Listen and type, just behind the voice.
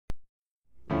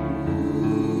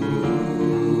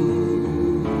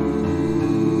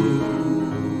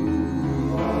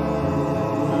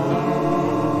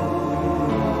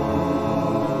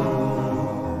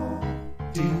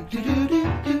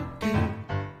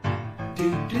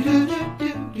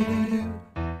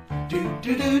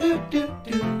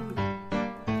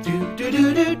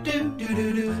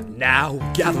Now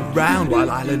gather round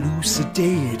while I'll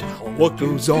elucidate what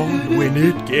goes on when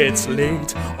it gets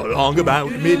late. Along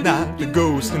about midnight, the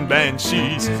ghosts and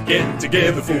banshees get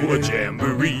together for a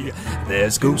jamboree.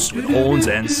 There's ghosts with horns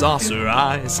and saucer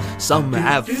eyes. Some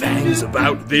have fangs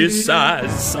about this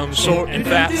size. Some short and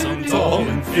fat, some tall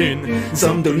and thin.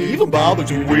 Some don't even bother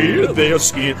to wear their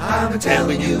skin. I'm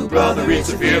telling you, brother,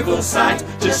 it's a fearful sight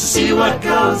just to see what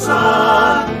goes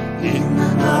on in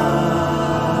the night.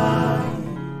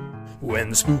 When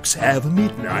the spooks have a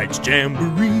midnight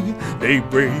jamboree, they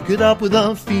break it up with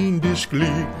a fiendish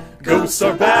glee. Ghosts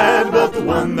are bad, but the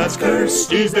one that's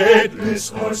cursed is the headless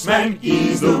horseman,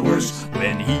 he's the worst.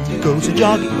 When he goes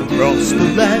a-jogging across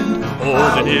the land,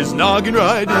 holding his noggin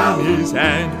right in his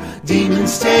hand,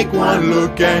 demons take one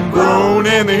look and groan,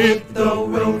 and they hit the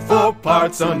road for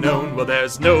parts unknown. Well,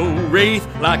 there's no wraith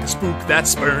like a spook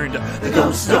that's spurned. The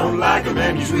ghosts don't like him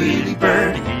and he's really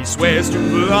burned. He swears to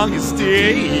the longest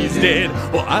day he's dead.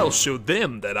 Well, I'll show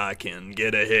them that I can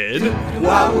get ahead.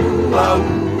 Wow, wow,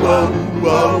 wow,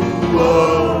 wow,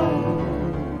 wow.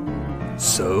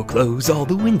 So close all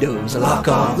the windows, lock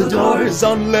all the doors,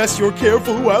 unless you're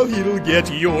careful, well, he'll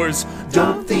get yours.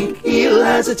 Don't think he'll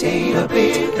hesitate a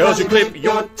bit, 'cause you clip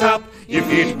your top if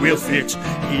it will fit.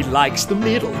 He likes the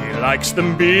middle, he likes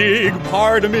them big.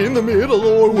 Part him in the middle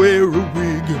or wear a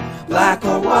wig. Black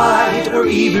or white or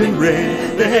even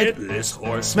red, the headless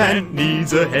horseman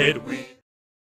needs a head wig.